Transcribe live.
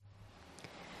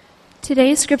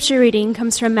Today's scripture reading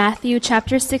comes from Matthew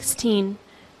chapter 16,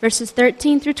 verses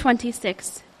 13 through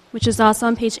 26, which is also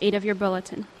on page 8 of your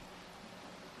bulletin.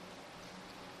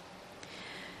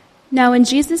 Now when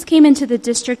Jesus came into the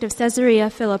district of Caesarea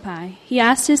Philippi, he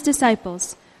asked his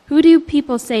disciples, "Who do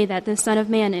people say that the Son of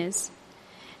Man is?"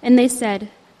 And they said,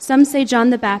 "Some say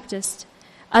John the Baptist,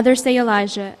 others say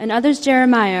Elijah, and others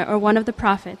Jeremiah or one of the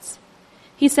prophets."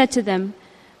 He said to them,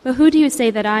 "But who do you say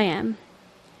that I am?"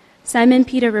 Simon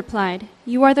Peter replied,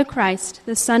 "You are the Christ,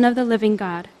 the Son of the living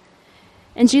God."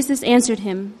 And Jesus answered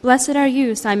him, "Blessed are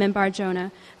you, Simon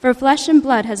Bar-Jonah, for flesh and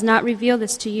blood has not revealed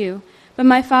this to you, but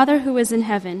my Father who is in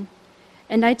heaven.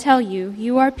 And I tell you,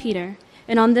 you are Peter,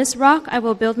 and on this rock I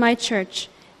will build my church,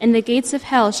 and the gates of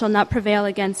hell shall not prevail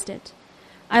against it.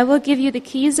 I will give you the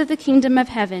keys of the kingdom of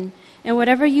heaven, and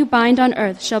whatever you bind on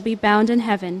earth shall be bound in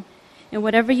heaven, and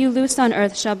whatever you loose on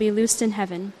earth shall be loosed in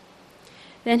heaven."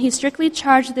 Then he strictly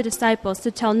charged the disciples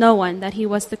to tell no one that he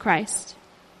was the Christ.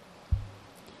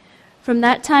 From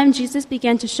that time, Jesus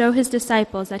began to show his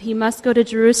disciples that he must go to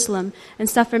Jerusalem and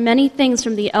suffer many things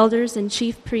from the elders and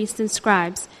chief priests and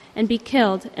scribes, and be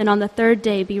killed, and on the third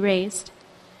day be raised.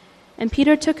 And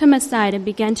Peter took him aside and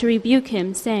began to rebuke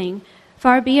him, saying,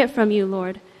 "Far be it from you,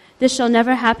 Lord, this shall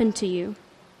never happen to you."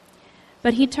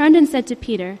 But he turned and said to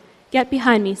Peter, "Get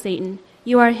behind me, Satan.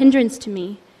 You are a hindrance to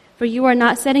me, for you are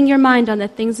not setting your mind on the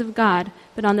things of God,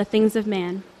 but on the things of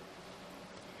man."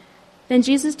 Then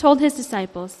Jesus told his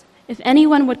disciples, "If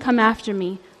anyone would come after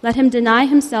me, let him deny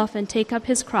himself and take up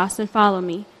his cross and follow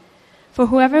me. For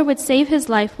whoever would save his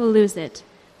life will lose it,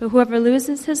 but whoever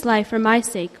loses his life for my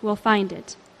sake will find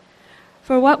it.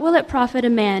 For what will it profit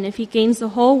a man if he gains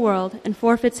the whole world and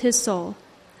forfeits his soul?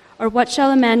 Or what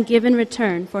shall a man give in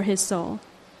return for his soul?"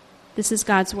 This is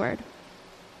God's word.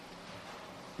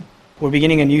 We're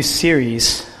beginning a new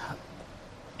series,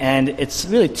 and it's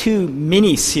really two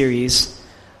mini-series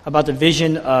about the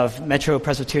vision of Metro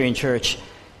Presbyterian Church.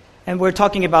 And we're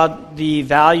talking about the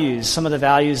values, some of the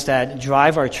values that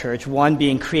drive our church, one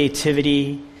being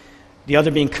creativity, the other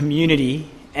being community.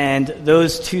 And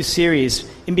those two series,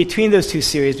 in between those two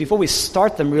series, before we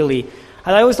start them really,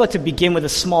 I always like to begin with a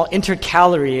small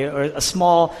intercalary or a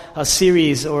small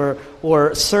series or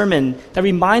sermon that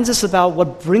reminds us about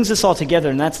what brings us all together,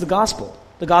 and that's the gospel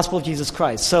of Jesus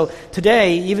Christ. So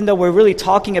today, even though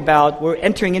we're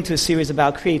entering into a series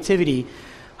about creativity,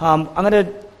 I'm going to,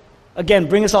 again,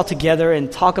 bring us all together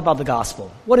and talk about the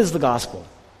gospel. What is the gospel?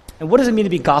 And what does it mean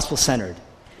to be gospel-centered?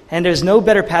 And there's no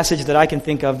better passage that I can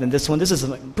think of than this one. This is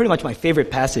pretty much my favorite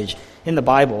passage in the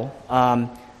Bible.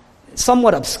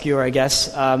 Somewhat obscure, I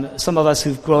guess. Some of us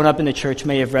who've grown up in the church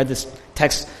may have read this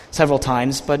text several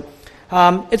times, but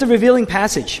it's a revealing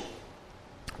passage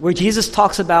where Jesus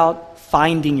talks about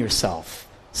finding yourself,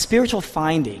 spiritual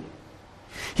finding.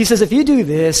 He says, if you do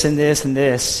this and this and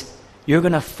this, you're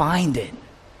going to find it.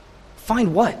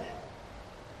 Find what?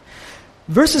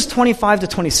 Verses 25 to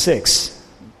 26,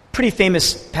 pretty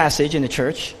famous passage in the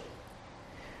church.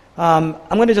 I'm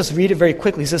going to just read it very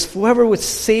quickly. He says, "Whoever would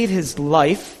save his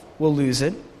life will lose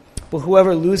it, but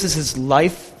whoever loses his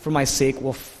life for my sake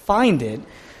will find it.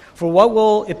 For what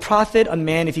will it profit a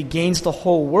man if he gains the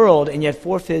whole world and yet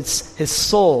forfeits his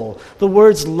soul?" The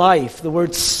words life, the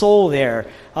word soul there,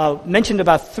 mentioned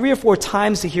about 3 or 4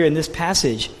 times here in this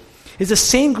passage, is the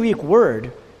same Greek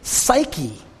word,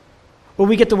 psyche, where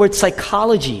we get the word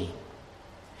psychology.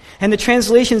 And the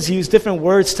translations use different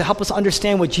words to help us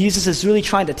understand what Jesus is really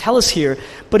trying to tell us here,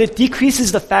 but it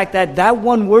decreases the fact that that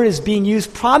one word is being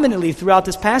used prominently throughout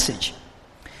this passage.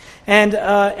 And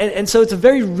so it's a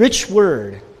very rich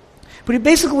word. But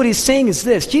basically what he's saying is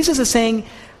this. Jesus is saying,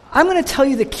 I'm going to tell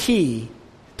you the key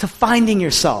to finding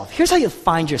yourself. Here's how you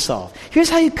find yourself. Here's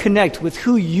how you connect with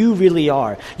who you really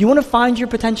are. You want to find your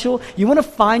potential? You want to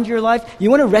find your life? You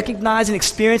want to recognize and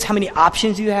experience how many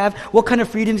options you have? What kind of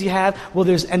freedoms you have? Well,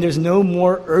 there's no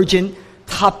more urgent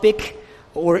topic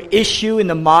or issue in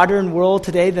the modern world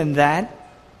today than that.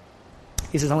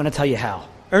 He says, I'm going to tell you how.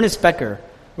 Ernest Becker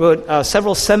wrote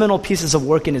several seminal pieces of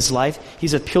work in his life.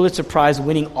 He's a Pulitzer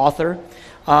Prize-winning author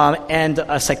and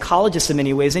a psychologist in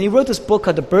many ways. And he wrote this book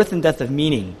called The Birth and Death of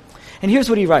Meaning. And here's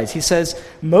what he writes. He says,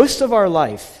 most of our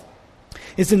life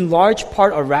is in large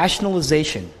part a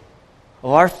rationalization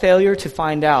of our failure to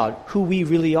find out who we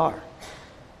really are,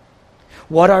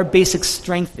 what our basic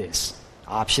strength is,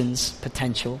 options,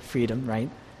 potential, freedom, right?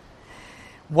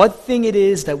 What thing it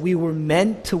is that we were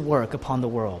meant to work upon the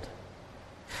world.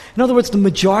 In other words, the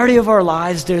majority of our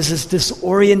lives, there's this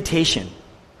disorientation.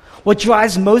 What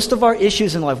drives most of our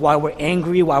issues in life, why we're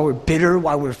angry, why we're bitter,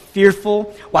 why we're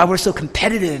fearful, why we're so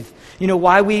competitive,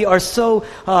 why we are so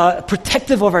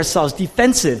protective of ourselves,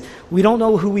 defensive. We don't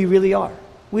know who we really are.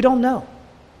 We don't know.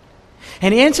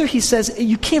 And answer, he says,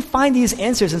 you can't find these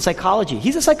answers in psychology.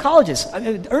 He's a psychologist.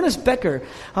 Ernest Becker,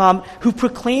 who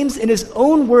proclaims in his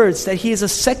own words that he is a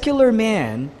secular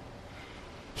man,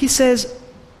 he says,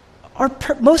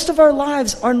 most of our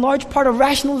lives are in large part a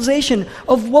rationalization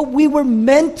of what we were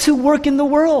meant to work in the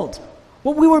world,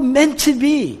 what we were meant to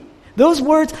be. Those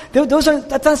words,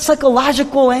 that's not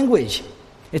psychological language.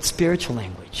 It's spiritual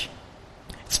language.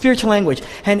 It's spiritual language.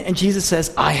 And Jesus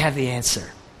says, I have the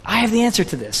answer. I have the answer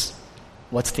to this.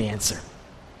 What's the answer?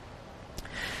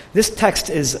 This text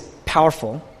is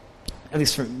powerful, at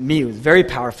least for me, it was very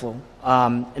powerful.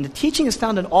 And the teaching is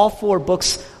found in all 4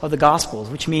 books of the Gospels,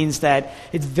 which means that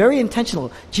it's very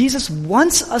intentional. Jesus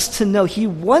wants us to know. He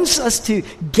wants us to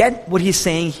get what he's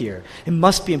saying here. It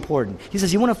must be important. He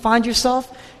says, you want to find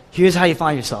yourself? Here's how you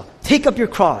find yourself. Take up your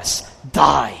cross.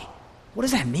 Die. What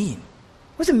does that mean?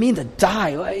 What does it mean to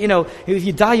die? If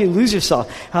you die, you lose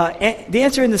yourself. The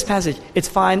answer in this passage, it's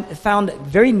found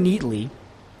very neatly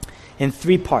in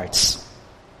 3 parts.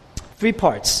 3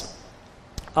 parts.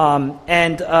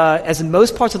 As in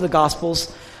most parts of the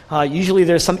Gospels, usually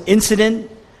there's some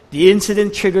incident. The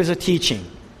incident triggers a teaching.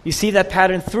 You see that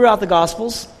pattern throughout the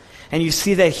Gospels, and you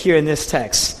see that here in this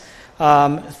text.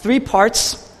 3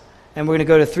 parts, and we're going to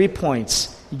go to 3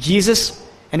 points. Jesus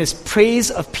and his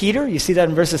praise of Peter. You see that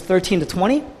in verses 13 to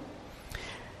 20.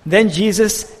 Then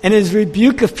Jesus and his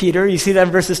rebuke of Peter. You see that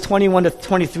in verses 21 to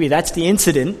 23. That's the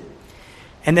incident.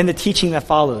 And then the teaching that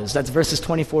follows. That's verses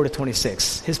 24 to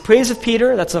 26. His praise of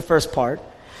Peter, that's the first part.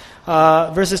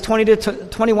 Verses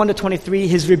 21 to 23,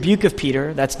 his rebuke of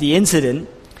Peter. That's the incident.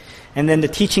 And then the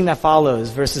teaching that follows,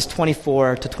 verses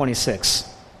 24 to 26.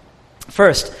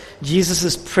 First,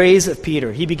 Jesus' praise of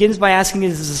Peter. He begins by asking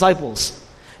his disciples.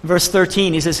 Verse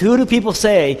 13, he says, who do people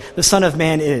say the Son of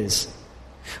Man is?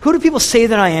 Who do people say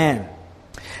that I am?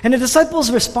 And the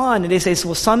disciples respond, and they say,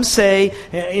 well, some say,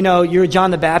 you're John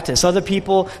the Baptist. Other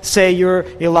people say you're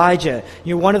Elijah.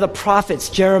 You're one of the prophets,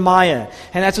 Jeremiah.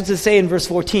 And that's what they say in verse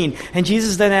 14. And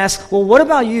Jesus then asks, well, what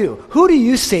about you? Who do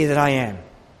you say that I am?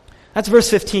 That's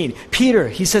verse 15. Peter,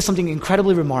 he says something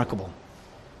incredibly remarkable.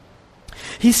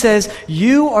 He says,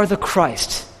 you are the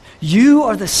Christ. You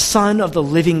are the Son of the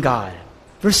living God.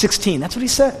 Verse 16, that's what he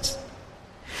says.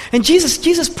 And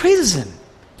Jesus praises him.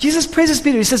 Jesus praises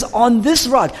Peter. He says, on this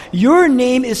rock, your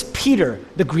name is Peter.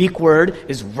 The Greek word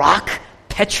is rock,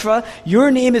 Petra. Your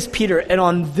name is Peter, and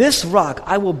on this rock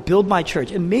I will build my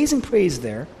church. Amazing praise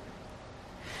there.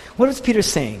 What is Peter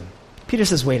saying? Peter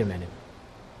says, wait a minute.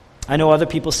 I know other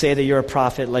people say that you're a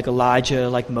prophet like Elijah,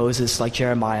 like Moses, like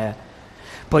Jeremiah.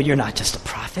 But you're not just a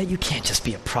prophet. You can't just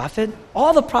be a prophet.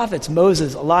 All the prophets,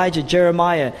 Moses, Elijah,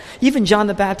 Jeremiah, even John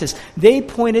the Baptist, they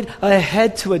pointed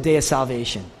ahead to a day of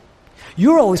salvation.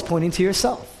 You're always pointing to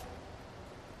yourself.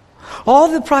 All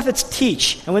the prophets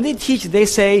teach, and when they teach, they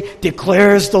say,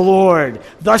 declares the Lord,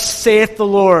 thus saith the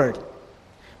Lord.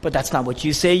 But that's not what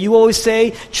you say. You always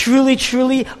say, truly,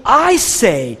 truly, I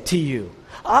say to you.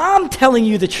 I'm telling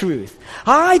you the truth.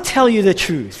 I tell you the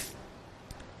truth.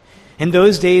 In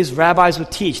those days, rabbis would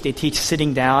teach. They teach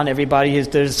sitting down. Everybody,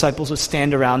 their disciples would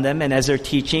stand around them, and as they're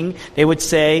teaching, they would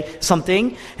say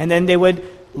something, and then they would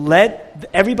let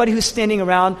everybody who's standing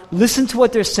around listen to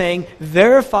what they're saying,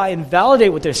 verify and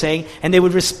validate what they're saying, and they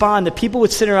would respond. The people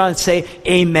would sit around and say,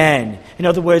 amen. In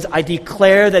other words, I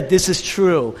declare that this is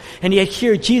true. And yet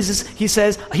here, Jesus, he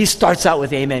starts out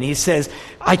with amen. He says,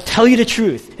 I tell you the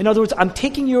truth. In other words, I'm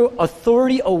taking your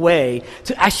authority away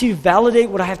to actually validate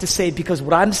what I have to say, because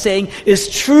what I'm saying is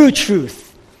true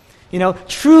truth.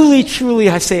 Truly, truly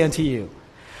I say unto you.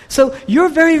 So you're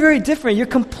very, very different. You're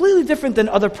completely different than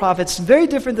other prophets, very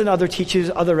different than other teachers,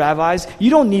 other rabbis. You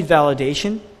don't need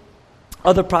validation.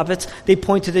 Other prophets, they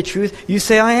point to the truth. You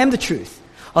say, I am the truth.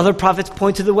 Other prophets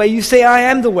point to the way. You say, I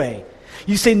am the way.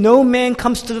 You say, no man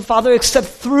comes to the Father except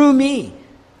through me.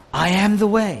 I am the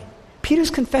way. Peter's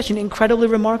confession, incredibly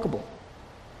remarkable.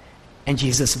 And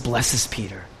Jesus blesses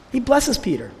Peter. He blesses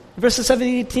Peter. Verses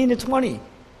 17 to 20.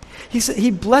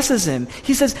 He blesses him.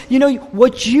 He says,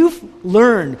 what you've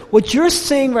learned, what you're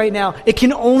saying right now, it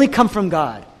can only come from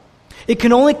God. It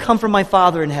can only come from my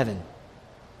Father in heaven.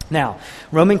 Now,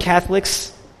 Roman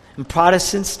Catholics and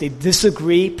Protestants, they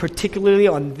disagree, particularly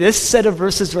on this set of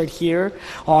verses right here.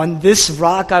 On this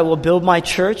rock I will build my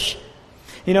church.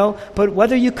 But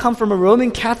whether you come from a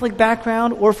Roman Catholic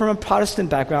background or from a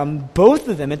Protestant background, both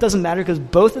of them, it doesn't matter, because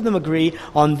both of them agree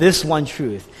on this one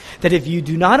truth. That if you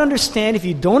do not understand, if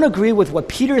you don't agree with what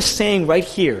Peter is saying right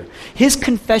here, his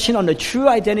confession on the true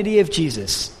identity of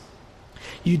Jesus,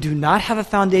 you do not have a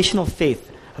foundational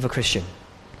faith of a Christian.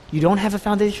 You don't have a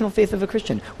foundational faith of a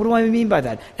Christian. What do I mean by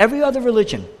that? Every other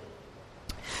religion,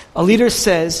 a leader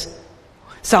says,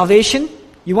 salvation,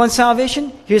 you want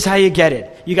salvation? Here's how you get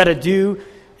it. You got to do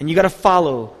and you got to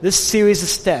follow this series of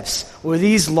steps or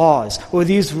these laws or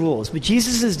these rules. But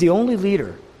Jesus is the only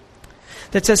leader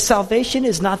that says salvation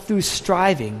is not through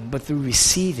striving, but through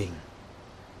receiving.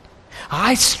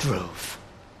 I strove.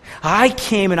 I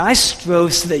came and I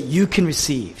strove so that you can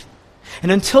receive.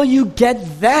 And until you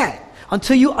get that,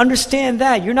 until you understand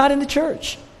that, you're not in the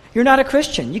church. You're not a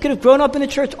Christian. You could have grown up in the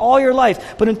church all your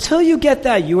life, but until you get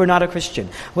that, you are not a Christian.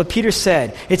 What Peter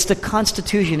said, it's the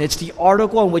Constitution, it's the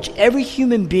article on which every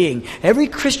human being, every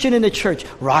Christian in the church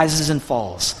rises and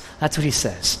falls. That's what he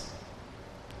says.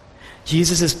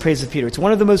 Jesus' praise of Peter. It's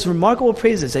one of the most remarkable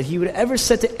praises that he would ever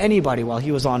say to anybody while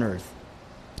he was on earth.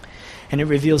 And it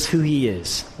reveals who he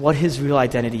is, what his real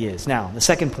identity is. Now, the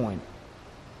second point.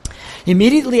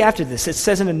 Immediately after this, it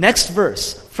says in the next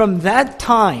verse, from that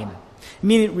time,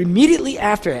 meaning immediately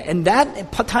after it, and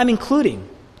that time including,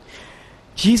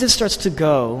 Jesus starts to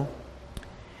go,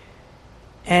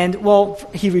 and,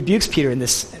 he rebukes Peter in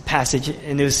this passage,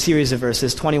 in this series of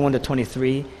verses, 21 to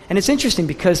 23. And it's interesting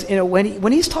because,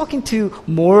 when he's talking to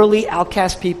morally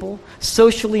outcast people,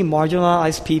 socially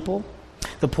marginalized people,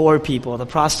 the poor people, the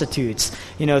prostitutes,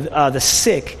 the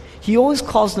sick, he always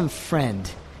calls them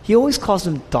friend. He always calls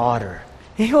them daughter.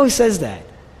 He always says that.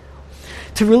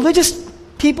 To religious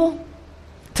people,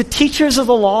 to teachers of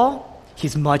the law,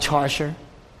 he's much harsher.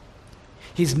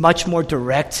 He's much more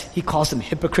direct. He calls them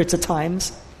hypocrites at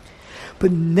times.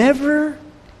 But never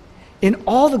in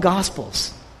all the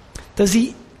Gospels does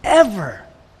he ever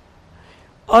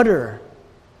utter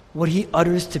what he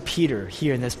utters to Peter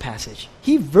here in this passage.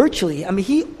 He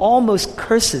almost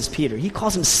curses Peter. He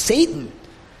calls him Satan.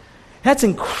 That's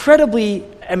incredibly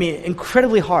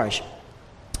harsh.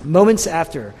 Moments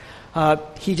after,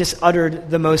 he just uttered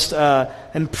the most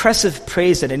impressive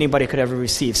praise that anybody could ever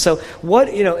receive. So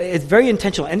it's very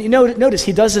intentional. And notice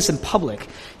he does this in public.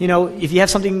 If you have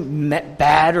something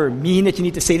bad or mean that you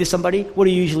need to say to somebody, what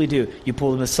do you usually do? You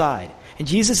pull them aside. And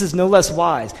Jesus is no less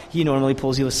wise. He normally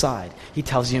pulls you aside. He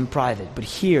tells you in private. But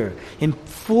here, in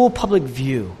full public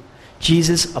view,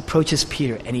 Jesus approaches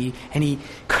Peter and he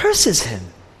curses him.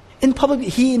 In public,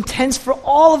 he intends for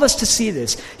all of us to see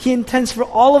this. He intends for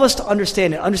all of us to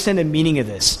understand the meaning of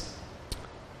this.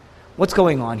 What's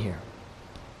going on here?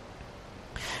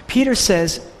 Peter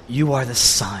says, you are the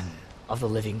Son of the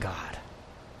living God.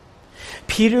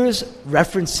 Peter's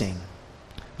referencing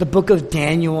the book of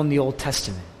Daniel in the Old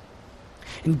Testament.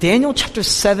 In Daniel chapter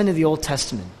 7 of the Old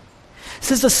Testament, it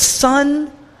says the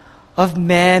Son of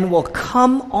Man will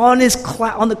come on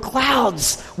the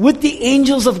clouds with the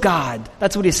angels of God.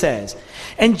 That's what he says.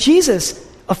 And Jesus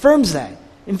affirms that.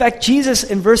 In fact, Jesus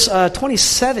in verse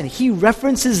 27, he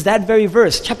references that very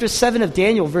verse, chapter 7 of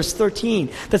Daniel, verse 13,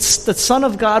 that the Son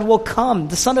of God will come,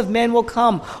 the Son of Man will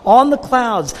come on the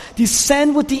clouds,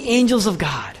 descend with the angels of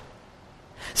God.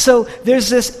 So there's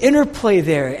this interplay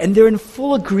there, and they're in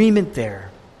full agreement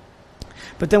there.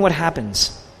 But then what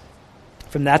happens?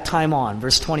 From that time on,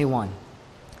 verse 21,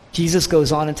 Jesus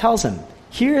goes on and tells him,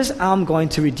 here's how I'm going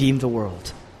to redeem the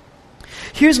world.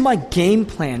 Here's my game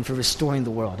plan for restoring the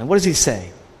world. And what does he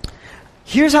say?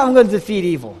 Here's how I'm going to defeat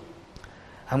evil.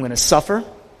 I'm going to suffer.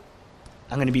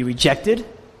 I'm going to be rejected.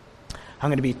 I'm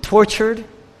going to be tortured.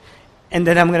 And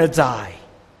then I'm going to die.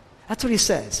 That's what he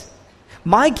says.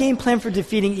 My game plan for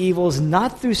defeating evil is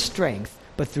not through strength,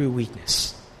 but through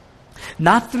weakness.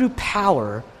 Not through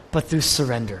power, but through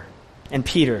surrender. And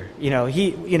Peter,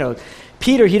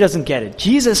 Peter, he doesn't get it.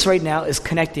 Jesus right now is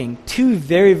connecting two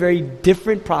very, very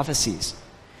different prophecies.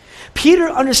 Peter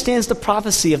understands the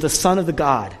prophecy of the Son of the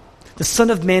God, the Son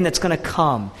of Man that's going to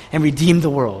come and redeem the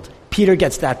world. Peter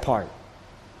gets that part.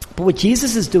 But what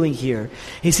Jesus is doing here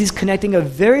is he's connecting a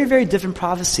very, very different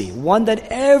prophecy, one that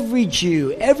every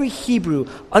Jew, every Hebrew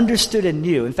understood and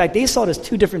knew. In fact, they saw it as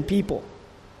two different people.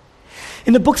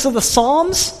 In the books of the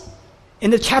Psalms, in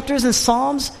the chapters in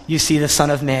Psalms, you see the Son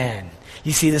of Man.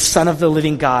 You see the Son of the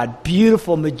living God,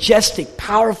 beautiful, majestic,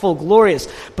 powerful, glorious.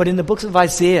 But in the books of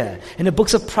Isaiah, in the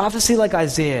books of prophecy like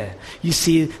Isaiah, you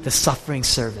see the suffering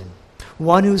servant.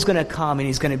 One who's going to come and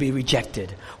he's going to be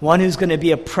rejected. One who's going to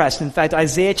be oppressed. In fact,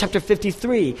 Isaiah chapter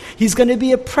 53, he's going to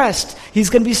be oppressed. He's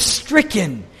going to be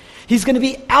stricken. He's going to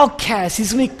be outcast.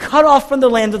 He's going to be cut off from the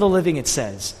land of the living, it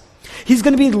says. He's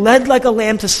going to be led like a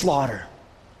lamb to slaughter.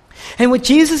 And what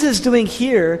Jesus is doing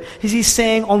here is he's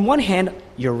saying, on one hand,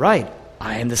 you're right,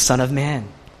 I am the Son of Man.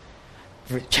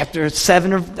 Chapter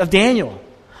 7 of Daniel,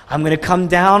 I'm going to come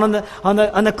down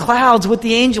on the clouds with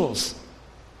the angels.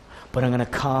 But I'm going to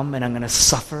come and I'm going to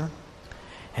suffer.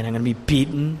 and I'm going to be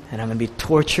beaten, and I'm going to be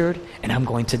tortured, and I'm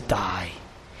going to die.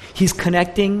 He's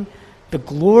connecting the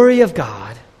glory of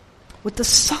God with the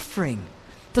suffering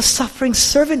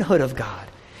servanthood of God.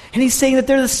 And he's saying that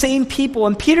they're the same people,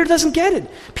 and Peter doesn't get it.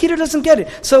 Peter doesn't get it.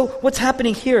 So what's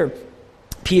happening here?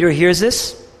 Peter hears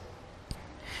this,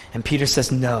 and Peter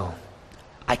says, no,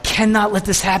 I cannot let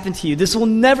this happen to you. This will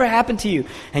never happen to you.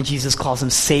 And Jesus calls him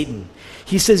Satan.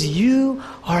 He says, you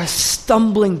are a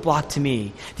stumbling block to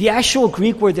me. The actual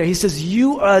Greek word there, he says,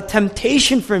 you are a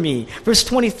temptation for me. Verse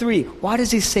 23, why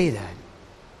does he say that?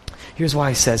 Here's why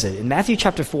he says it. In Matthew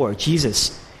chapter 4,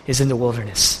 Jesus is in the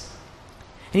wilderness.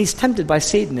 And he's tempted by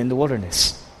Satan in the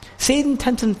wilderness. Satan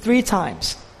tempts him 3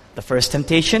 times. The first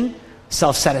temptation,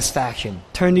 self-satisfaction.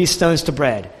 Turn these stones to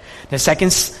bread. The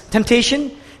second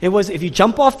temptation, it was, if you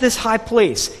jump off this high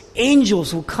place,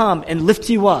 angels will come and lift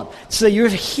you up so that your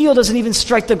heel doesn't even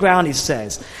strike the ground, he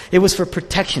says. It was for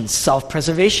protection,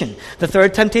 self-preservation. The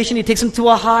third temptation, he takes him to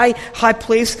a high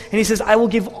place, and he says, I will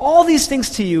give all these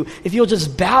things to you if you'll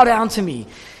just bow down to me.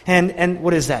 And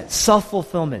what is that?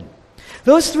 Self-fulfillment.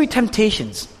 Those 3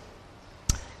 temptations,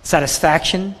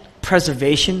 satisfaction,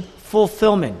 preservation,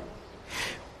 fulfillment.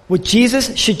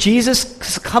 Should Jesus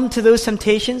succumb to those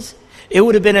temptations? It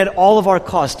would have been at all of our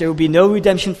cost. There would be no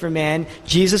redemption for man.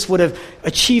 Jesus would have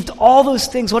achieved all those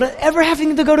things without ever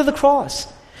having to go to the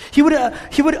cross. He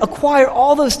would acquire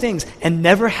all those things and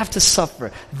never have to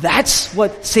suffer. That's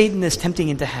what Satan is tempting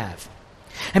him to have.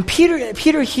 And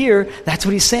Peter here, that's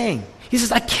what he's saying. He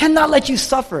says, I cannot let you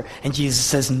suffer. And Jesus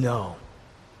says, no.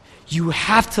 You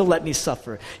have to let me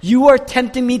suffer. You are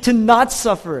tempting me to not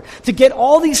suffer, to get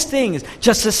all these things,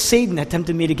 just as Satan had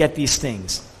tempted me to get these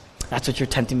things. That's what you're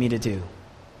tempting me to do.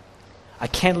 I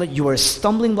can't let you are a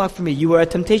stumbling block for me. You are a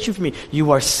temptation for me.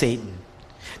 You are Satan.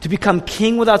 To become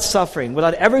king without suffering,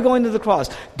 without ever going to the cross.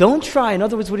 Don't try. In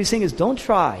other words, what he's saying is, don't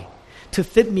try to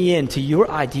fit me into your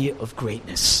idea of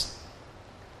greatness.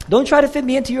 Don't try to fit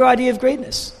me into your idea of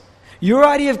greatness. Your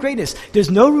idea of greatness, there's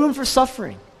no room for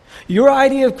suffering. Your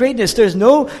idea of greatness, there's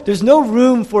no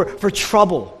room for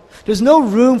trouble. There's no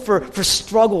room for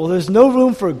struggle. There's no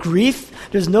room for grief.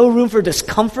 There's no room for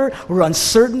discomfort or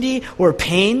uncertainty or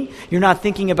pain. You're not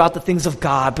thinking about the things of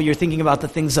God, but you're thinking about the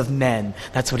things of men.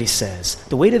 That's what he says.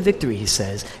 The way to victory, he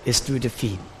says, is through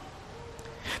defeat.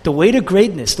 The way to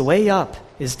greatness, the way up,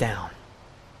 is down.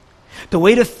 The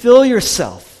way to fill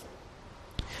yourself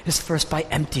is first by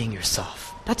emptying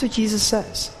yourself. That's what Jesus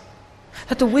says.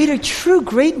 That the way to true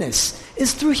greatness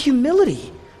is through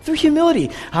humility. Through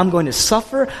humility. I'm going to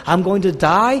suffer. I'm going to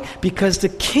die because the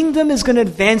kingdom is going to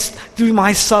advance through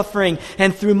my suffering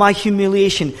and through my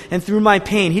humiliation and through my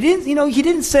pain. He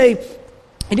didn't say,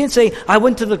 I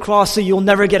went to the cross so you'll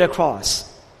never get a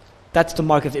cross. That's the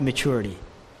mark of immaturity.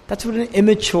 That's what an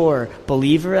immature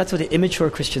believer, that's what an immature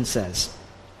Christian says.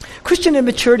 Christian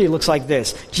immaturity looks like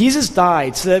this. Jesus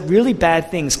died so that really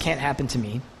bad things can't happen to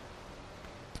me.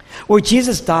 Or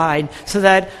Jesus died so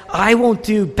that I won't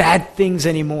do bad things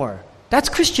anymore. That's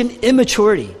Christian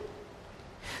immaturity.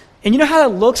 And you know how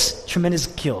that looks? Tremendous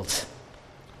guilt.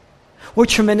 Or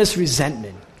tremendous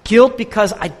resentment. Guilt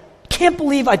because I can't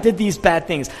believe I did these bad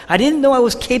things. I didn't know I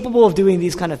was capable of doing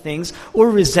these kind of things. Or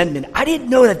resentment. I didn't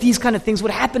know that these kind of things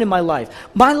would happen in my life.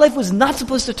 My life was not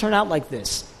supposed to turn out like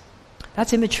this.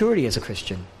 That's immaturity as a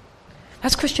Christian.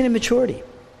 That's Christian immaturity.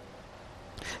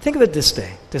 Think of it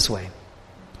this way.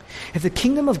 If the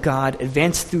kingdom of God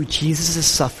advanced through Jesus'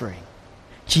 suffering,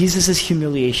 Jesus'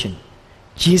 humiliation,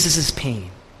 Jesus'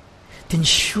 pain, then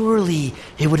surely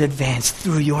it would advance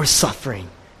through your suffering,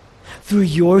 through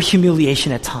your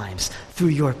humiliation at times, through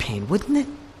your pain, wouldn't it?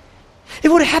 If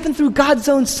it would have happened through God's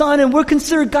own Son, and we're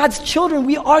considered God's children,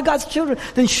 we are God's children,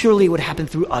 then surely it would happen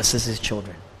through us as His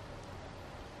children.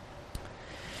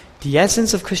 The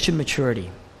essence of Christian maturity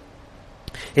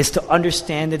is to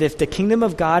understand that if the kingdom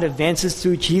of God advances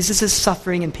through Jesus'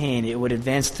 suffering and pain, it would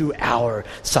advance through our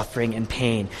suffering and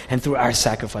pain and through our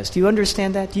sacrifice. Do you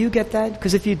understand that? Do you get that?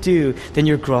 Because if you do, then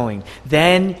you're growing.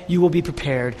 Then you will be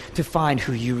prepared to find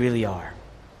who you really are.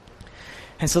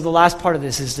 And so the last part of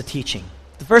this is the teaching.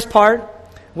 The first part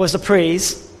was the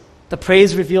praise. The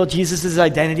praise revealed Jesus'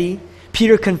 identity.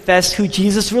 Peter confessed who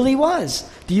Jesus really was.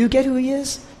 Do you get who He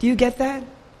is? Do you get that?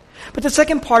 But the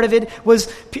second part of it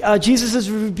was Jesus'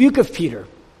 rebuke of Peter.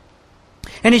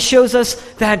 And it shows us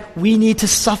that we need to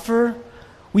suffer.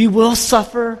 We will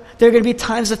suffer. There are going to be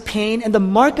times of pain. And the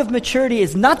mark of maturity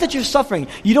is not that you're suffering.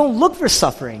 You don't look for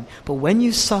suffering. But when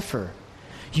you suffer,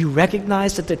 you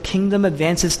recognize that the kingdom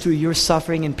advances through your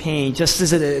suffering and pain just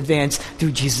as it advanced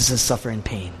through Jesus' suffering and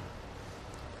pain.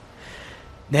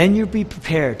 Then you'll be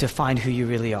prepared to find who you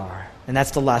really are. And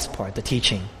that's the last part, the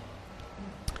teaching.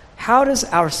 how does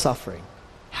our suffering,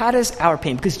 how does our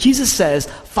pain, because Jesus says,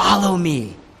 follow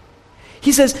me.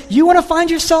 He says, you want to find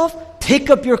yourself?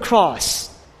 Take up your cross.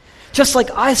 Just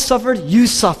like I suffered, you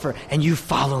suffer, and you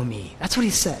follow me. That's what he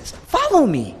says. Follow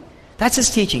me. That's his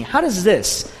teaching. How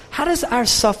does our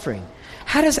suffering,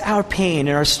 how does our pain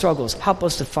and our struggles help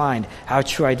us to find our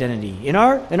true identity? In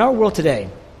our world today,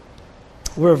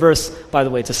 we're averse, by the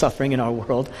way, to suffering in our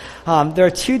world. There are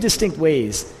two distinct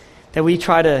ways that we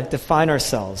try to define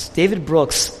ourselves. David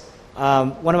Brooks,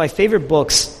 one of my favorite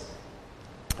books,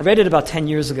 I read it about 10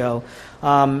 years ago.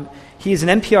 He's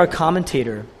an NPR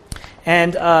commentator,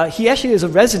 and he actually is a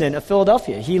resident of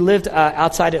Philadelphia. He lived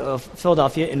outside of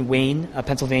Philadelphia in Wayne,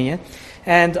 Pennsylvania.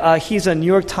 And he's a New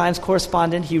York Times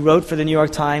correspondent. He wrote for the New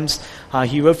York Times.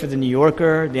 He wrote for the New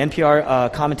Yorker, the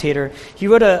NPR commentator. He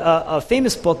wrote a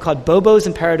famous book called Bobos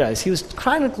in Paradise. He was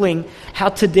chronicling how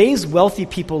today's wealthy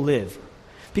people live.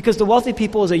 Because the wealthy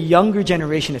people is a younger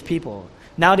generation of people.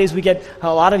 Nowadays, we get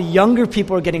a lot of younger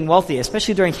people are getting wealthy,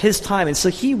 especially during his time. And so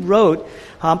he wrote,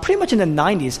 pretty much in the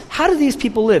 90s, how do these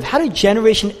people live? How do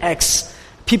Generation X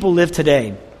people live today?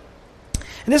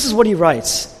 And this is what he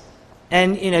writes.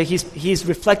 And he's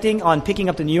reflecting on picking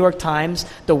up the New York Times,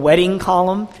 the wedding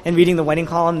column, and reading the wedding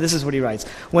column. This is what he writes.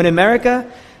 When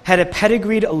America had a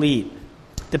pedigreed elite,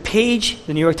 the page,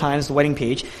 the New York Times, the wedding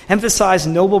page, emphasized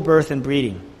noble birth and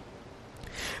breeding.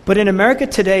 But in America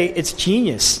today, it's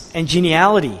genius and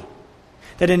geniality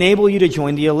that enable you to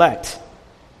join the elect.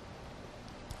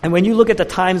 And when you look at the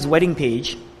Times wedding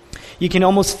page, you can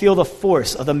almost feel the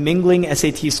force of the mingling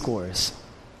SAT scores.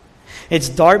 It's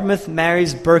Dartmouth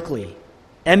marries Berkeley,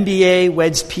 MBA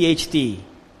weds PhD,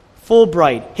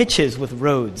 Fulbright hitches with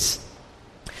Rhodes.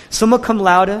 Summa cum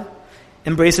laude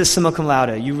embraces summa cum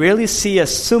laude. You rarely see a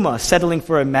summa settling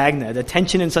for a magna. The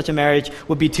tension in such a marriage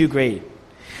would be too great.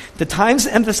 The Times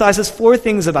emphasizes 4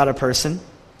 things about a person: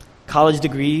 college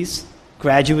degrees,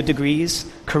 graduate degrees,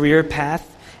 career path,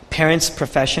 parents'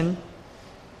 profession.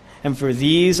 And for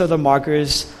these are the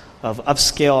markers of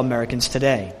upscale Americans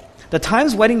today. The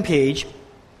Times wedding page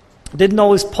didn't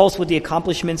always pulse with the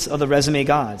accomplishments of the resume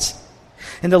gods.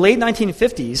 In the late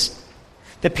 1950s,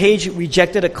 the page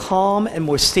rejected a calm and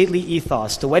more stately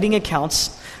ethos. The wedding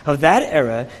accounts of that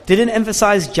era didn't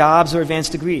emphasize jobs or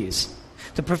advanced degrees.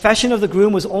 The profession of the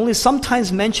groom was only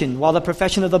sometimes mentioned, while the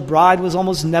profession of the bride was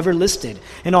almost never listed.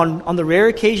 And on the rare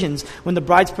occasions when the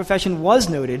bride's profession was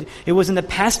noted, it was in the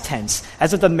past tense,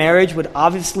 as if the marriage would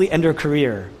obviously end her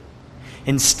career.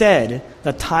 Instead,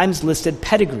 the Times listed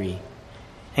pedigree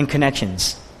and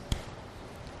connections.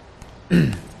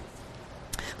 The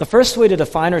first way to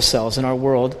define ourselves in our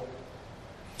world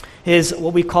is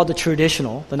what we call the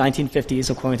traditional, the 1950s,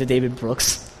 according to David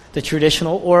Brooks, the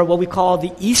traditional, or what we call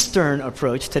the Eastern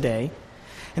approach today.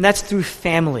 And that's through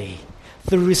family,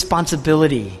 through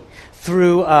responsibility,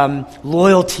 through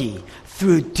loyalty,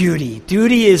 through duty.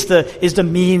 Duty is the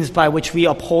means by which we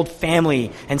uphold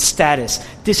family and status.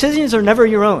 Decisions are never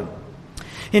your own.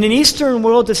 In an Eastern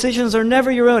world, decisions are never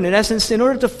your own. In essence, in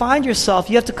order to find yourself,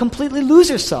 you have to completely lose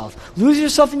yourself. Lose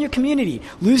yourself in your community.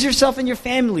 Lose yourself in your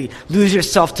family. Lose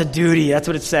yourself to duty. That's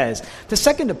what it says. The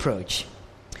second approach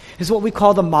is what we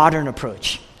call the modern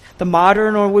approach. The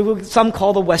modern, or some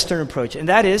call the Western approach. And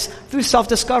that is through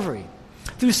self-discovery,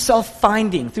 through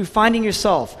self-finding, through finding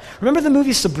yourself. Remember the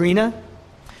movie Sabrina?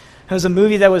 It was a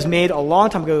movie that was made a long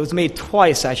time ago. It was made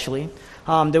twice, actually.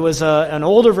 There was an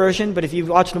older version, but if you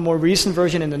watched a more recent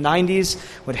version in the 90s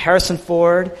with Harrison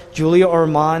Ford, Julia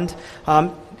Ormond,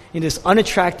 this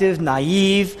unattractive,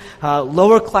 naive,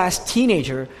 lower-class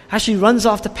teenager actually runs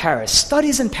off to Paris,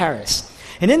 studies in Paris.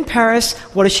 And in Paris,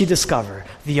 what does she discover?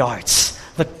 The arts,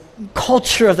 the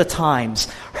culture of the times,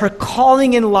 her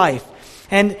calling in life,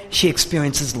 and she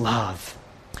experiences love.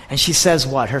 And she says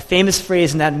what? Her famous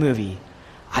phrase in that movie,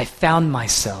 "I found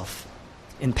myself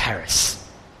in Paris."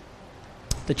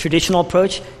 The traditional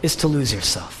approach is to lose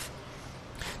yourself.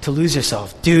 To lose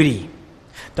yourself, duty.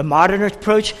 The modern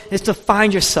approach is to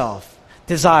find yourself,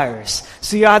 desires.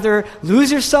 So you either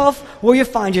lose yourself or you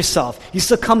find yourself. You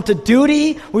succumb to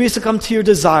duty or you succumb to your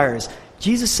desires.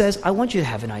 Jesus says, I want you to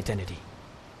have an identity.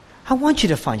 I want you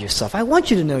to find yourself. I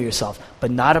want you to know yourself,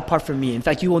 but not apart from me. In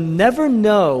fact, you will never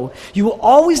know. You will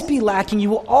always be lacking. You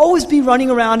will always be running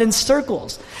around in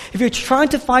circles. If you're trying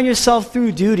to find yourself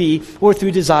through duty or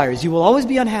through desires, you will always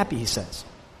be unhappy, he says.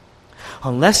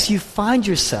 Unless you find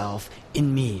yourself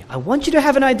in me. I want you to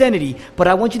have an identity, but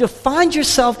I want you to find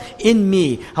yourself in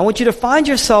me. I want you to find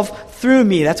yourself through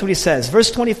me. That's what he says.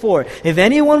 Verse 24, if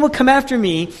anyone will come after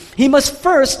me, he must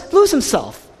first lose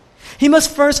himself. He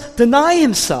must first deny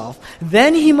himself.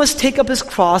 Then he must take up his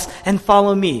cross and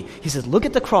follow me. He says, look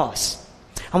at the cross.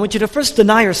 I want you to first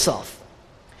deny yourself.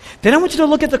 Then I want you to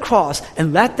look at the cross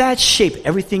and let that shape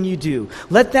everything you do.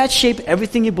 Let that shape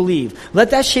everything you believe.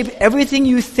 Let that shape everything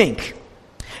you think.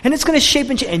 And it's going to shape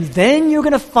and then you're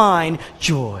going to find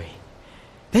joy.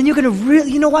 Then you're going to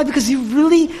really, you know why? Because you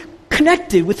really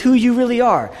connected with who you really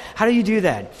are. How do you do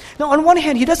that? Now, on one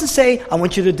hand, he doesn't say, I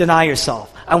want you to deny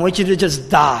yourself. I want you to just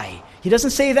die. He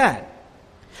doesn't say that.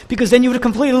 Because then you would have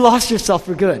completely lost yourself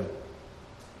for good.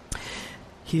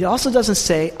 He also doesn't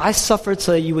say, I suffered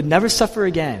so you would never suffer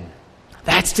again.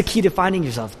 That's the key to finding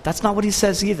yourself. That's not what he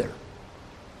says either.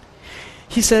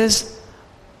 He says,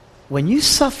 when you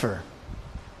suffer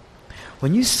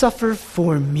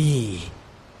for me,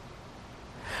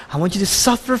 I want you to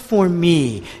suffer for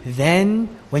me. Then,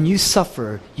 when you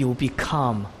suffer, you will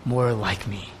become more like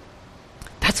me.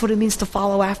 That's what it means to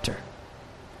follow after.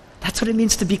 That's what it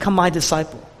means to become my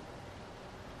disciple.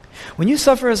 When you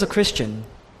suffer as a Christian,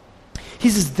 he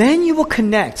says, then you will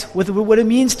connect with what it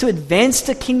means to advance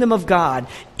the kingdom of God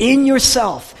in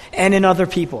yourself and in other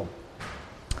people.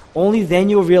 Only then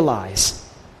you'll realize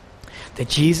that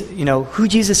Jesus, who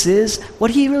Jesus is, what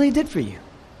he really did for you.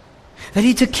 That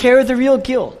he took care of the real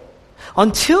guilt.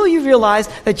 Until you realize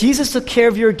that Jesus took care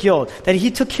of your guilt, that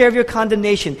he took care of your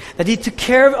condemnation, that he took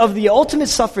care of the ultimate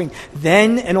suffering,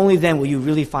 then and only then will you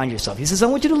really find yourself. He says, I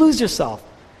want you to lose yourself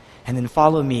and then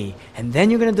follow me. And then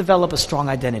you're going to develop a strong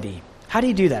identity. How do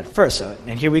you do that? First,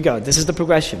 and here we go. This is the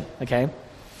progression, okay?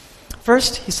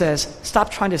 First, he says,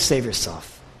 stop trying to save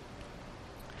yourself.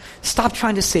 Stop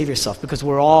trying to save yourself because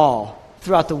we're all,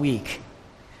 throughout the week,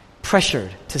 pressured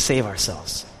to save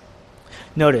ourselves.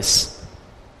 Notice,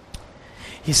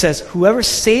 he says, whoever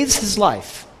saves his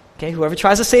life, okay, whoever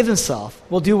tries to save himself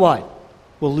will do what?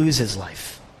 Will lose his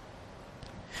life.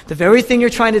 The very thing you're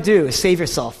trying to do is save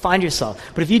yourself, find yourself.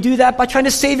 But if you do that by trying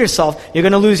to save yourself, you're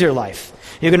going to lose your life.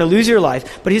 You're going to lose your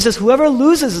life. But he says, whoever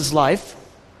loses his life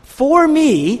for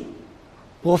me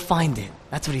will find it.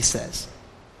 That's what he says.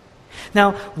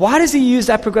 Now, why does he use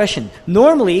that progression?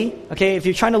 Normally, okay, if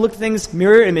you're trying to look at things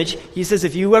mirror image, he says,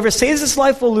 if whoever saves his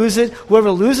life will lose it, whoever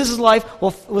loses his life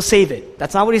will save it.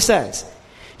 That's not what he says.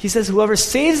 He says, whoever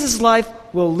saves his life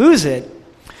will lose it.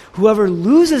 Whoever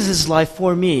loses his life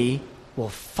for me will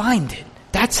find it.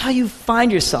 That's how you find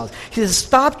yourself. He says,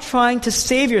 stop trying to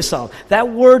save yourself. That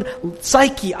word,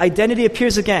 psyche, identity,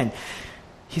 appears again.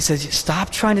 He says, stop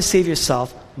trying to save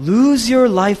yourself. Lose your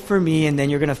life for me, and then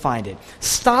you're going to find it.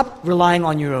 Stop relying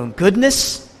on your own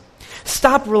goodness.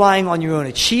 Stop relying on your own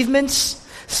achievements.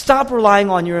 Stop relying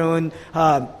on your own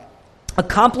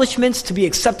accomplishments to be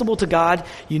acceptable to God.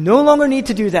 You no longer need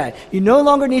to do that. You no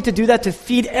longer need to do that to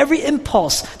feed every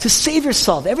impulse to save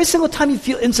yourself. Every single time you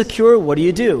feel insecure, what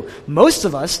do? Most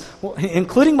of us,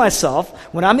 including myself,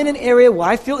 when I'm in an area where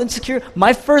I feel insecure,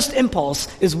 my first impulse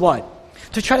is what?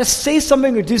 To try to say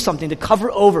something or do something to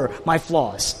cover over my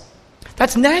flaws.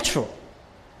 That's natural.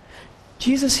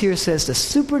 Jesus here says the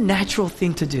supernatural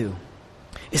thing to do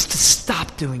is to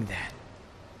stop doing that.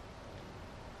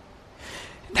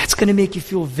 That's going to make you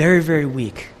feel very, very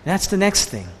weak. That's the next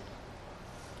thing.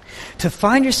 To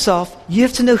find yourself, you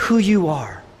have to know who you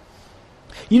are.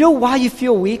 You know why you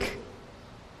feel weak?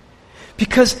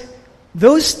 Because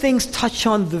those things touch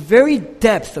on the very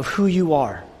depth of who you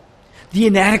are. The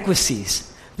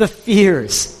inadequacies, the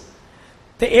fears,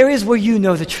 the areas where you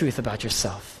know the truth about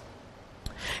yourself.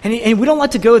 And we don't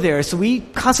like to go there, so we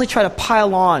constantly try to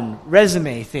pile on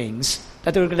resume things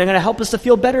that they're going to help us to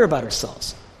feel better about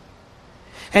ourselves.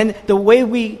 And the way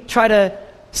we try to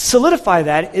solidify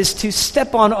that is to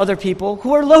step on other people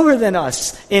who are lower than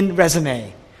us in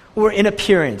resume, or in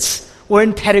appearance, or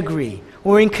in pedigree,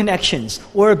 or in connections,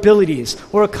 or abilities,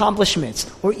 or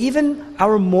accomplishments, or even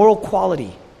our moral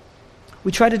quality.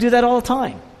 We try to do that all the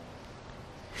time.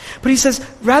 But he says,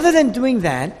 rather than doing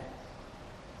that,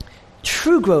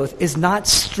 true growth is not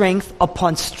strength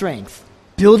upon strength,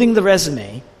 building the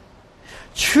resume.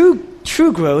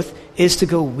 True growth is to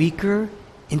go weaker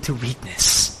into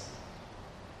weakness,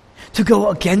 to go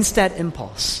against that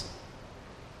impulse.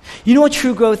 You know what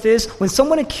true growth is? When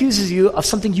someone accuses you of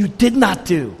something you did not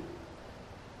do,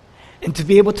 and to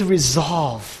be able to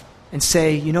resolve and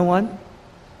say, you know what?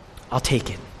 I'll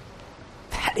take it.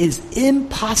 That is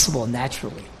impossible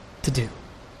naturally to do.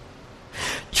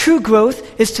 True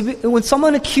growth is to be, when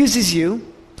someone accuses you,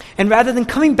 and rather than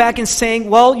coming back and saying,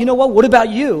 well, you know what about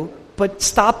you? But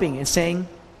stopping and saying,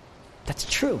 that's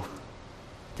true.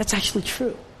 That's actually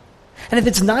true. And if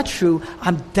it's not true,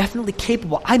 I'm definitely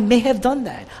capable. I may have done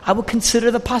that. I will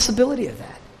consider the possibility of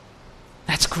that.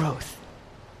 That's growth.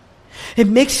 It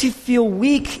makes you feel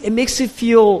weak. It makes you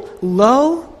feel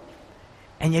low.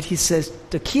 And yet he says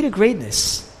the key to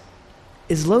greatness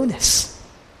is lowness.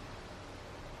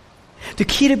 The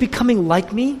key to becoming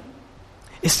like me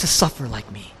is to suffer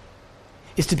like me,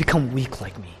 is to become weak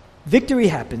like me. Victory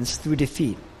happens through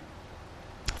defeat,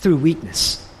 through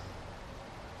weakness.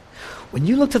 When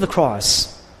you look to the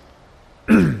cross,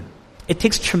 it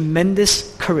takes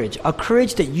tremendous courage, a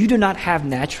courage that you do not have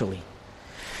naturally,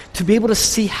 to be able to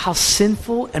see how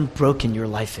sinful and broken your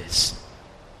life is.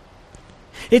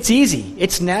 It's easy.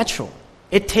 It's natural.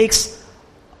 It takes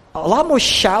a lot more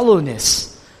shallowness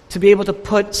to be able to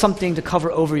put something to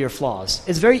cover over your flaws.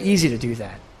 It's very easy to do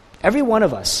that. Every one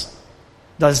of us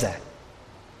does that.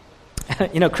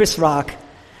 Chris Rock,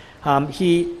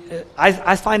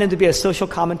 I find him to be a social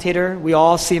commentator. We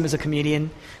all see him as a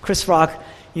comedian. Chris Rock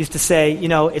used to say,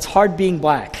 it's hard being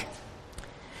black.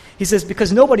 He says,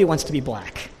 because nobody wants to be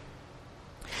black.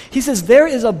 He says, there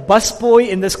is a busboy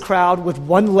in this crowd with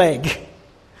one leg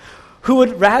who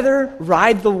would rather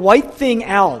ride the white thing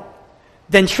out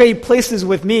than trade places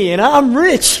with me, and I'm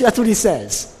rich. That's what he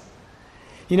says.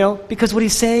 Because what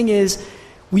he's saying is,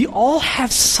 we all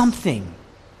have something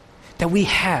that we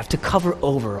have to cover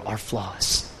over our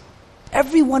flaws.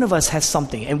 Every one of us has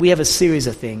something, and we have a series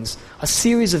of things, a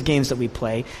series of games that we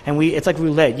play, and it's like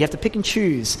roulette. You have to pick and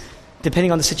choose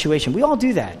depending on the situation. We all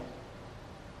do that.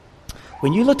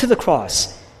 When you look to the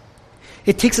cross,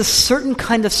 it takes a certain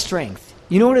kind of strength.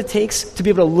 You know what it takes? To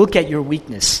be able to look at your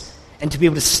weakness and to be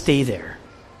able to stay there.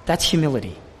 That's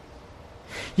humility.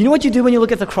 You know what you do when you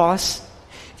look at the cross?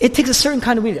 It takes a certain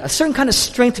kind of weakness, a certain kind of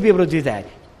strength to be able to do that.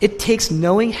 It takes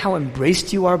knowing how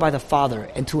embraced you are by the Father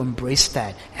and to embrace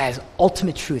that as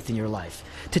ultimate truth in your life.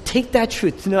 To take that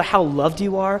truth, to know how loved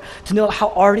you are, to know how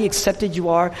already accepted you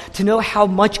are, to know how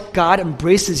much God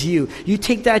embraces you. You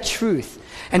take that truth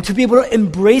and to be able to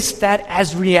embrace that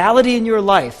as reality in your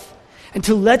life and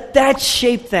to let that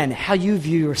shape then how you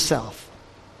view yourself.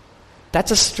 That's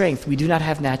a strength we do not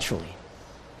have naturally.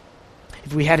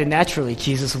 If we had it naturally,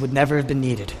 Jesus would never have been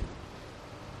needed.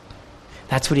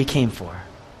 That's what he came for.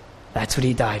 That's what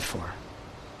he died for.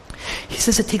 He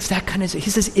says it takes that kind of... He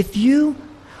says if you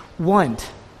want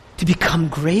to become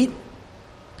great,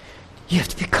 you have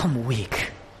to become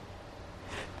weak.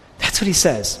 That's what he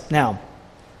says. Now,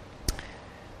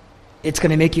 it's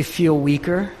going to make you feel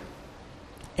weaker.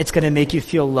 It's going to make you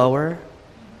feel lower.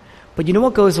 But you know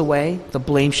what goes away? The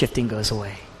blame shifting goes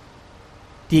away.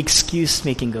 The excuse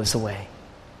making goes away.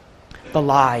 The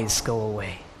lies go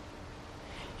away.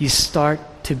 You start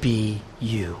to be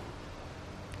you.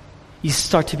 You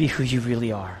start to be who you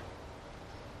really are.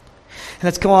 And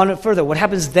let's go on further. What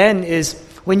happens then is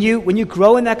when you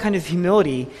grow in that kind of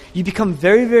humility, you become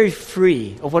very, very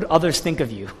free of what others think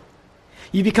of you.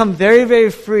 You become very,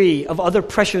 very free of other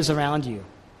pressures around you.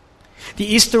 The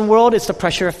Eastern world, it's the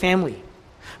pressure of family.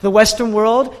 The Western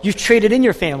world, you've traded in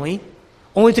your family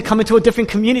only to come into a different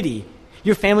community.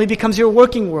 Your family becomes your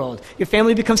working world. Your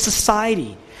family becomes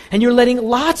society. And you're letting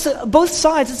both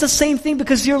sides, it's the same thing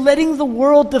because you're letting the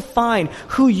world define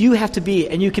who you have to be.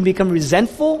 And you can become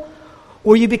resentful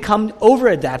or you become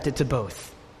over-adapted to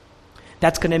both.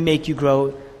 That's going to make you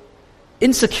grow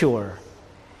insecure,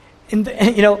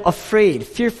 afraid,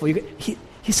 fearful.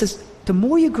 He says, the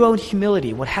more you grow in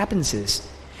humility, what happens is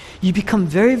you become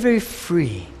very, very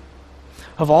free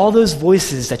of all those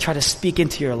voices that try to speak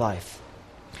into your life.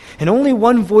 And only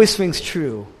one voice rings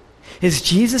true, is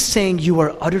Jesus saying you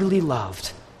are utterly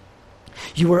loved.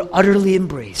 You are utterly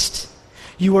embraced.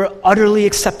 You are utterly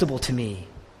acceptable to me.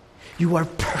 You are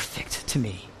perfect to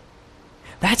me.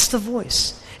 That's the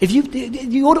voice.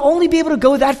 You would only be able to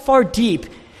go that far deep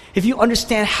if you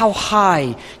understand how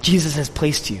high Jesus has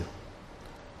placed you.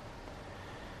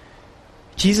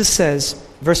 Jesus says,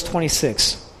 verse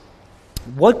 26,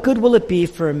 what good will it be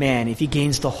for a man if he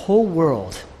gains the whole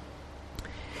world,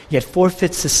 yet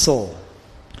forfeits his soul?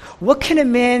 What can a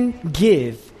man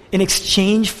give in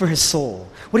exchange for his soul?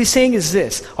 What he's saying is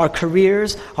this: our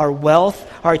careers, our wealth,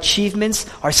 our achievements,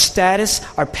 our status,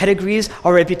 our pedigrees,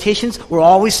 our reputations, we're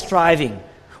always striving.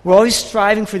 We're always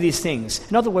striving for these things.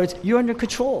 In other words, you're under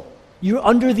control. You're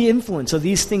under the influence of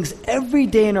these things every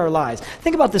day in our lives.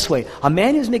 Think about it this way. A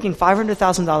man who's making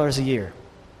 $500,000 a year,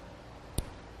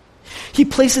 he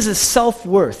places his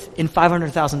self-worth in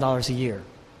 $500,000 a year.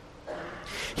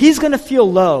 He's going to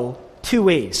feel low two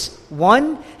ways.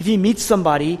 One, if he meets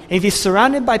somebody, and if he's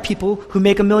surrounded by people who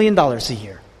make $1 million a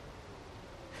year.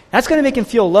 That's going to make him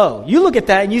feel low. You look at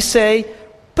that and you say,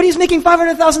 but he's making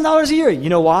 $500,000 a year. You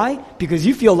know why? Because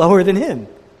you feel lower than him.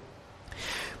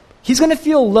 He's going to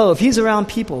feel low if he's around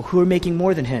people who are making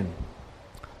more than him.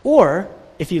 Or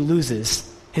if he loses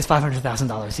his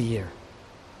 $500,000 a year.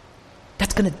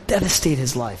 That's going to devastate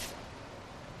his life.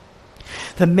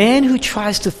 The man who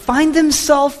tries to find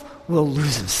himself will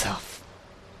lose himself.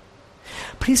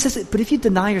 But he says, but if you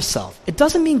deny yourself, it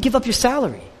doesn't mean give up your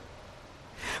salary.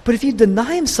 But if you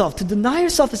deny himself, to deny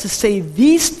yourself is to say,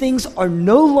 these things are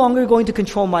no longer going to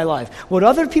control my life. What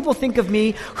other people think of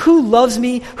me, who loves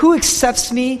me, who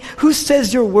accepts me, who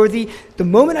says you're worthy, the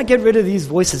moment I get rid of these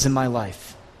voices in my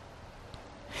life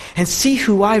and see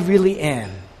who I really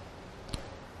am,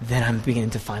 then I'm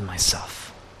beginning to find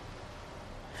myself.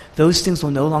 Those things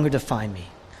will no longer define me.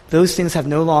 Those things have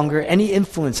no longer any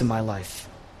influence in my life.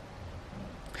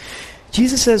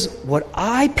 Jesus says, what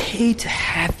I paid to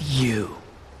have you,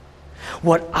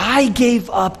 what I gave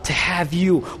up to have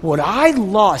you, what I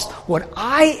lost, what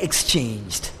I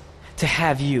exchanged to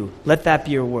have you, let that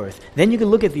be your worth. Then you can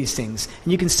look at these things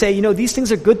and you can say, these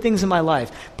things are good things in my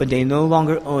life, but they no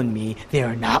longer own me. They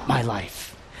are not my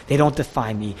life. They don't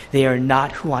define me. They are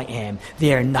not who I am.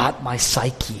 They are not my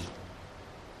psyche.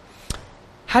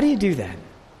 How do you do that?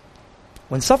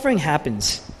 When suffering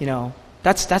happens,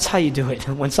 that's how you do it.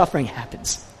 When suffering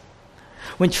happens.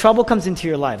 When trouble comes into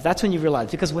your life, that's when you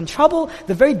realize. Because when trouble,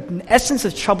 the very essence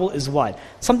of trouble is what?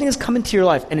 Something has come into your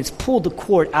life and it's pulled the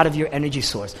cord out of your energy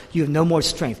source. You have no more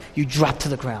strength. You drop to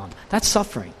the ground. That's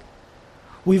suffering.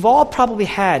 We've all probably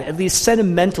had, at least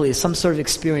sentimentally, some sort of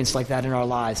experience like that in our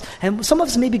lives. And some of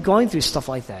us may be going through stuff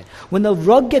like that. When the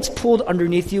rug gets pulled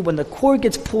underneath you, when the cord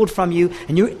gets pulled from you,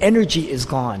 and your energy is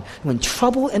gone. When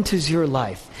trouble enters your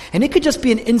life. And it could just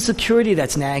be an insecurity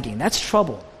that's nagging. That's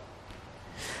trouble.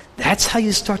 That's how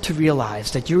you start to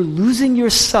realize that you're losing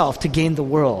yourself to gain the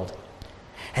world.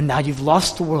 And now you've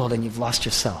lost the world and you've lost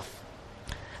yourself.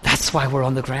 That's why we're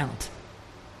on the ground.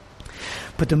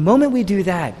 But the moment we do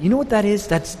that, you know what that is?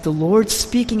 That's the Lord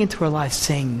speaking into our lives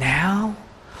saying, now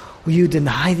will you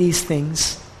deny these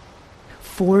things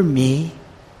for me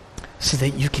so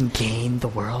that you can gain the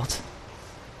world?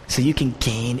 So you can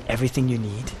gain everything you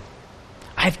need?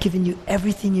 I've given you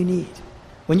everything you need.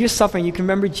 When you're suffering, you can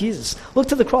remember Jesus. Look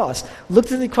to the cross. Look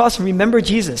to the cross and remember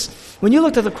Jesus. When you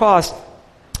look to the cross,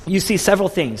 you see several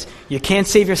things. You can't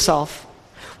save yourself.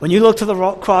 When you look to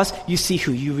the cross, you see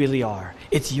who you really are.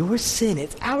 It's your sin.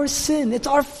 It's our sin. It's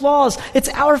our flaws. It's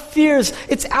our fears.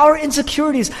 It's our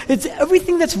insecurities. It's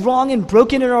everything that's wrong and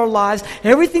broken in our lives,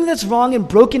 everything that's wrong and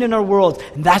broken in our world.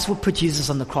 And that's what put Jesus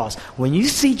on the cross. When you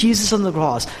see Jesus on the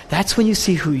cross, that's when you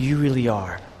see who you really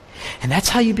are. And that's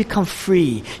how you become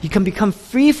free. You can become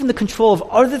free from the control of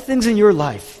other things in your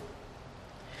life.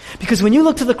 Because when you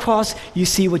look to the cross, you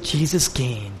see what Jesus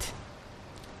gained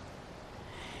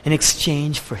in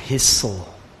exchange for his soul.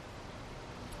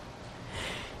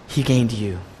 He gained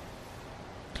you.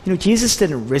 Jesus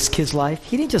didn't risk his life.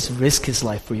 He didn't just risk his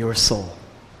life for your soul.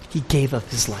 He gave up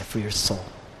his life for your soul.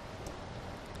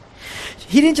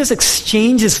 He didn't just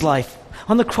exchange his life.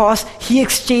 On the cross, he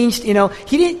exchanged, he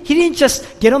didn't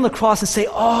just get on the cross and say,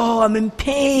 oh, I'm in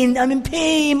pain,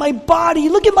 my body,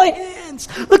 look at my hands,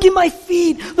 look at my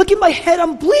feet, look at my head,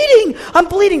 I'm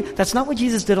bleeding. That's not what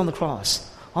Jesus did on the cross.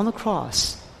 On the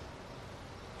cross,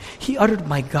 he uttered,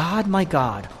 my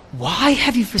God, why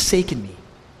have you forsaken me?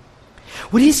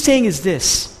 What he's saying is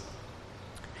this: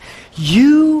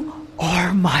 you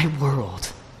are my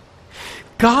world.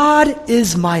 God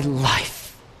is my life.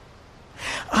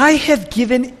 I have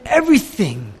given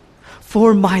everything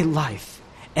for my life.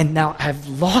 And now I've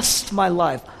lost my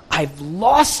life. I've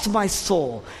lost my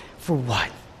soul. For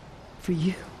what? For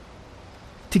you.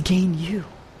 To gain you.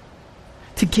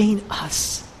 To gain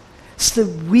us. So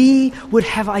that we would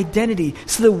have identity.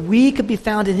 So that we could be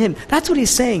found in him. That's what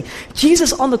he's saying.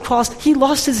 Jesus on the cross, he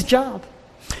lost his job.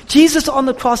 Jesus on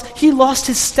the cross, he lost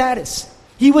his status.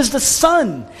 He was the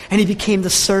son, and he became the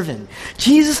servant.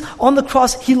 Jesus on the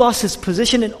cross, he lost his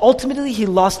position, and ultimately he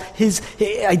lost his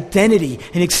identity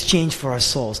in exchange for our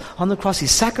souls. On the cross, he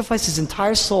sacrificed his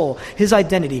entire soul, his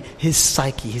identity, his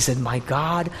psyche. He said, my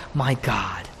God,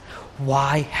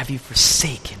 why have you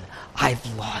forsaken? I've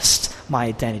lost my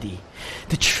identity.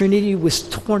 The Trinity was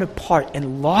torn apart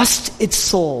and lost its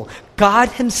soul. God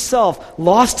himself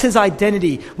lost his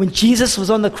identity when Jesus was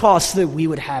on the cross so that we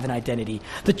would have an identity.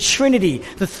 The Trinity,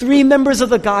 the three members of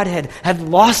the Godhead, had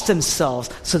lost themselves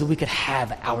so that we could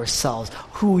have ourselves,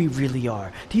 who we really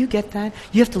are. Do you get that?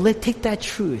 You have to take that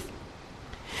truth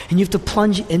and you have to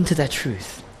plunge into that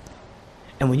truth.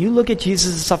 And when you look at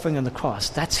Jesus' suffering on the cross,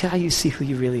 that's how you see who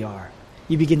you really are.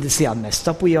 You begin to see how messed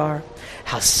up we are,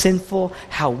 how sinful,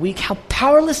 how weak, how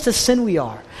powerless to sin we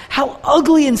are, how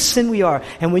ugly in sin we are.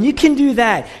 And when you can do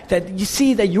that you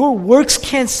see that your works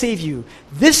can't save you.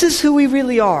 This is who we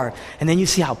really are. And then you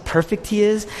see how perfect he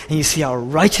is, and you see how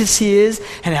righteous he is,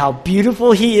 and how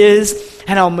beautiful he is,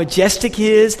 and how majestic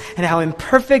he is, and how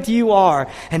imperfect you are.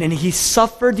 And then he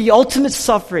suffered the ultimate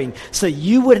suffering so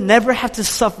you would never have to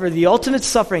suffer the ultimate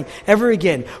suffering ever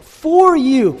again. For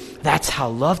you. That's how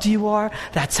loved you are.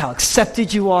 That's how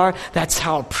accepted you are. That's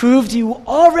how approved you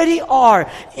already are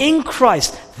in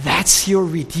Christ. That's your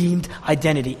redeemed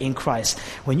identity in Christ.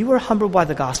 When you are humbled by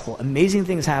the gospel, amazing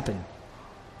things happen.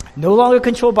 No longer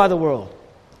controlled by the world.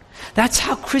 That's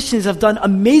how Christians have done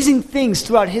amazing things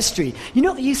throughout history. You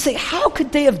know, you say, how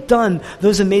could they have done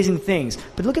those amazing things?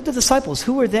 But look at the disciples.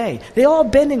 Who were they? They all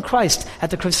abandoned Christ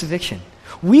at the crucifixion.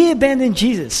 We abandon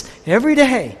Jesus every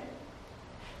day.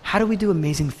 How do we do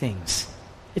amazing things?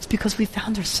 It's because we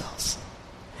found ourselves.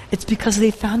 It's because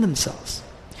they found themselves.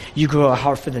 You grow a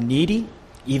heart for the needy,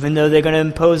 even though they're going to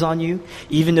impose on you,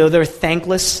 even though they're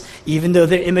thankless, even though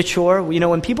they're immature. You know,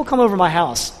 when people come over my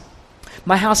house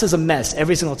is a mess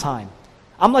every single time.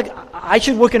 I'm like, I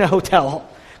should work in a hotel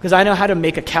because I know how to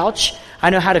make a couch.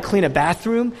 I know how to clean a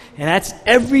bathroom. And that's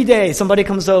every day somebody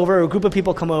comes over or a group of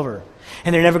people come over.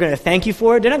 And they're never going to thank you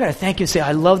for it. They're not going to thank you and say,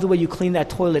 I love the way you cleaned that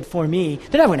toilet for me.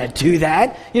 They're not going to do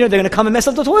that. You know, they're going to come and mess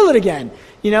up the toilet again.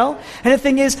 You know? And the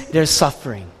thing is, they're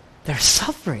suffering. They're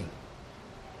suffering.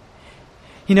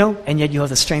 You know? And yet you have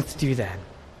the strength to do that.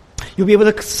 You'll be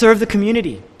able to serve the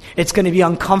community. It's going to be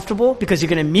uncomfortable because you're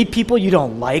going to meet people you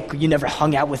don't like, you never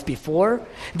hung out with before.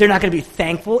 They're not going to be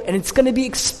thankful, and it's going to be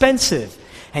expensive.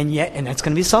 And that's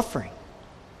going to be suffering.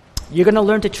 You're going to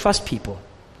learn to trust people.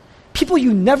 People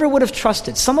you never would have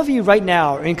trusted. Some of you right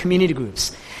now are in community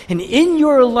groups. And in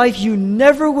your life, you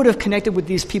never would have connected with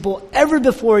these people ever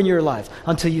before in your life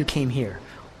until you came here.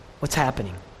 What's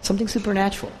happening? Something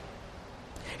supernatural.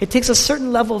 It takes a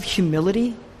certain level of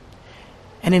humility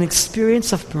and an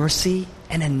experience of mercy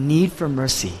and a need for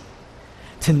mercy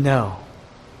to know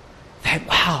that,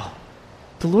 wow,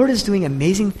 the Lord is doing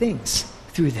amazing things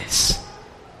through this.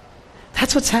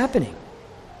 That's what's happening.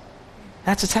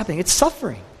 That's what's happening. It's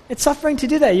suffering. It's suffering to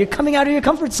do that. You're coming out of your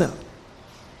comfort zone.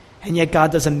 And yet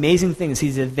God does amazing things.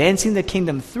 He's advancing the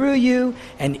kingdom through you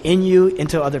and in you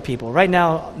into other people. Right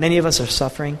now, many of us are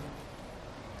suffering.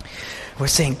 We're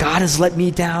saying, God has let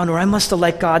me down, or I must have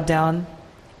let God down.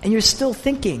 And you're still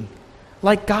thinking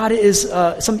like God is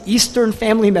some Eastern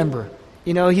family member.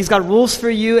 You know, he's got rules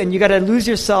for you, and you got to lose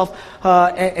yourself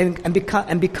and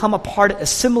become a part,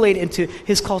 assimilate into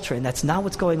his culture. And that's not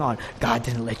what's going on. God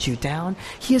didn't let you down.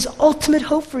 He has ultimate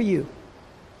hope for you.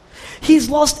 He's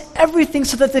lost everything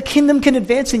so that the kingdom can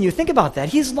advance in you. Think about that.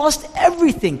 He's lost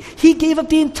everything. He gave up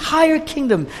the entire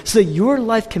kingdom so that your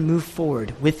life can move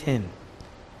forward with him.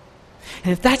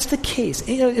 And if that's the case,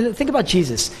 you know, think about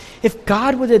Jesus. If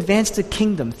God would advance the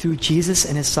kingdom through Jesus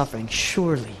and his suffering,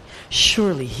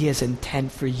 surely he has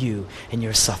intent for you and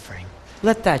your suffering.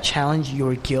 Let that challenge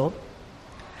your guilt.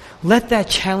 Let that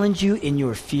challenge you in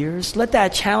your fears. Let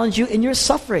that challenge you in your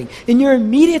suffering, in your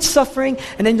immediate suffering,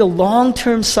 and in the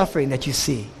long-term suffering that you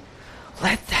see.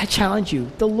 Let that challenge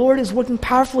you. The Lord is working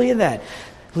powerfully in that.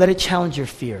 Let it challenge your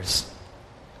fears.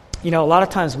 You know, a lot of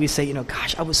times we say, you know,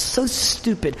 gosh, I was so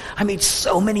stupid. I made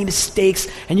so many mistakes,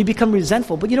 and you become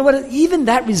resentful. But you know what? Even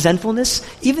that resentfulness,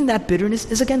 even that bitterness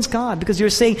is against God, because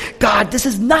you're saying, God, this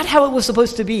is not how it was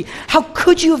supposed to be. How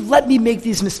could you have let me make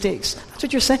these mistakes? That's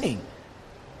what you're saying.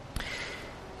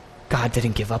 God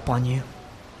didn't give up on you.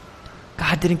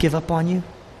 God didn't give up on you.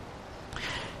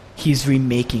 He's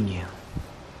remaking you.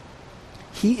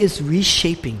 He is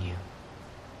reshaping you.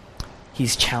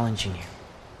 He's challenging you.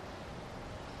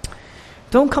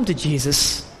 Don't come to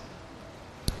Jesus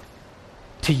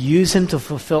to use him to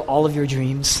fulfill all of your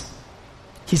dreams.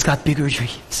 He's got bigger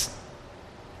dreams.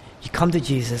 You come to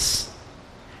Jesus,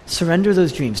 surrender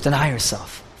those dreams, deny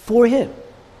yourself for him.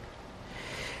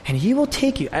 And he will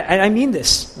take you. I mean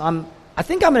this. I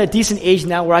think I'm at a decent age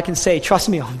now where I can say, trust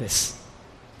me on this.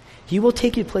 He will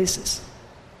take you places.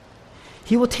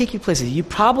 He will take you places. You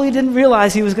probably didn't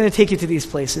realize he was going to take you to these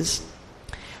places,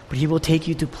 but he will take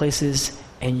you to places,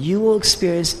 and you will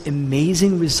experience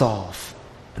amazing resolve,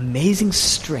 amazing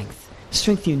strength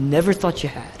you never thought you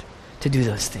had to do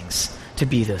those things, to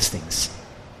be those things.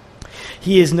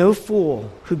 He is no fool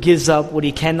who gives up what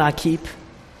he cannot keep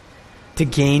to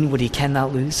gain what he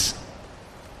cannot lose.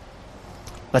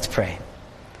 Let's pray.